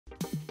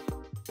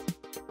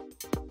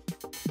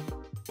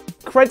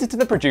credit to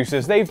the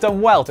producers, they've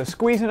done well to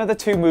squeeze another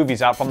 2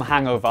 movies out from The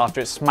Hangover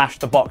after it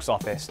smashed the box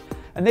office.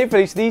 And they've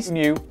released these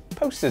new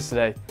posters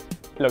today.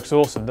 It looks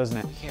awesome, doesn't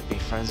it? We can't be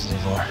friends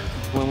anymore.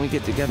 When we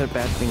get together,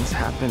 bad things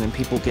happen and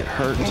people get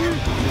hurt.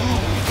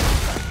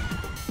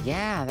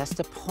 Yeah, that's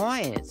the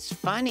point. It's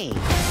funny. It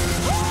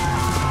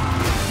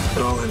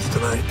all ends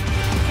tonight.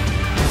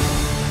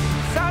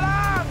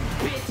 Salam,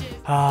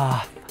 bitches!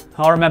 Ah,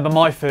 I remember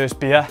my first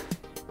beer.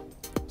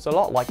 It's a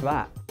lot like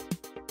that.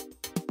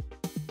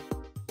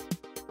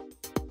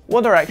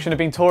 One Direction have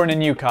been touring in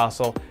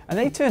Newcastle and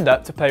they turned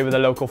up to play with a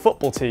local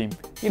football team.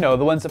 You know,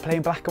 the ones that play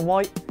in black and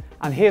white.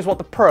 And here's what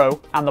the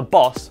pro and the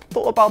boss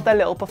thought about their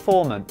little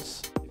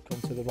performance. You've come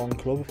to the wrong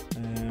club,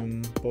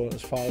 but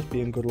as far as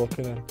being good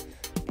looking, I'm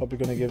probably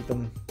going to give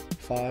them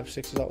 5,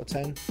 6 out of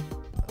 10.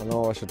 I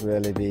know I should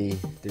really be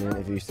doing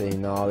interviews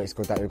saying no, it's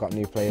good that we've got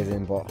new players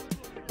in, but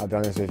I'll be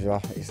honest with you,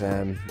 it's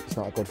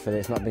not good for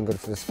it's not been good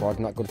for the squad,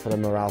 not good for the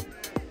morale.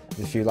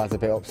 There's a few lads a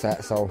bit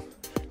upset, so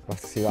we'll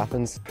have to see what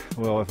happens.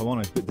 Well, if I'm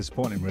honest, a bit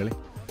disappointing really.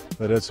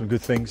 They'd heard some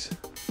good things.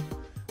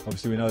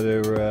 Obviously we know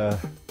they're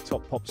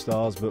top pop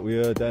stars, but we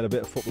heard they had a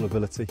bit of football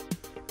ability.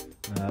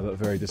 But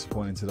very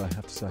disappointing today, I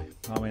have to say.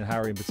 I mean,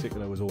 Harry in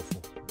particular was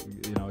awful.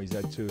 You know, he's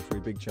had 2 or 3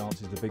 big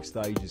chances, the big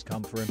stage has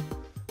come for him,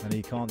 and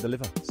he can't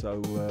deliver.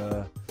 So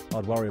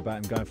I'd worry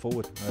about him going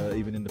forward,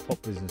 even in the pop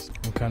business.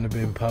 I'm kind of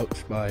being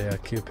poached by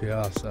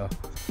QPR, so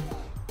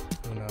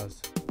who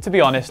knows. To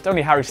be honest,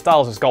 only Harry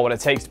Styles has got what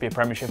it takes to be a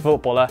Premiership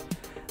footballer,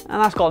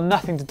 and that's got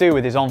nothing to do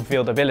with his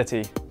on-field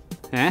ability.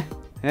 Eh?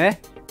 Eh?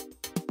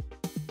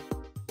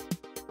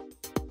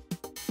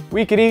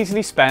 We could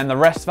easily spend the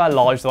rest of our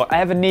lives without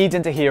ever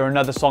needing to hear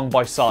another song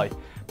by Psy,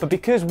 but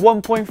because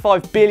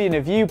 1.5 billion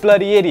of you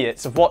bloody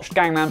idiots have watched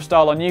Gangnam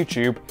Style on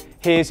YouTube,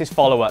 here's his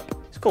follow-up.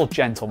 It's called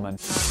Gentleman.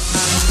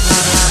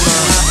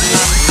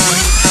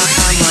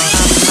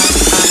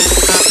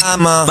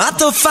 I'm a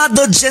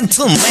motherfucker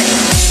gentleman.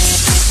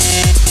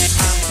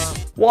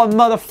 What a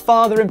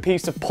mother-fathering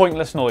piece of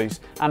pointless noise.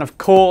 And of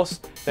course,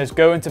 there's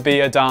going to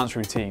be a dance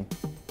routine.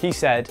 He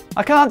said,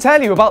 I can't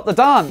tell you about the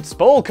dance,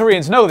 but all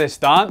Koreans know this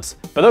dance,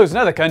 but those in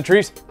other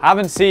countries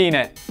haven't seen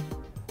it.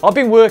 I've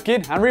been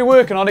working and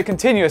reworking on it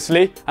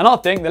continuously, and I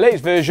think the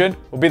latest version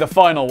will be the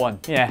final one.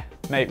 Yeah,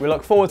 mate, we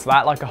look forward to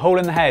that like a hole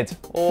in the head,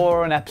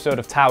 or an episode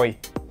of Towie.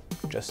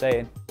 Just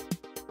saying.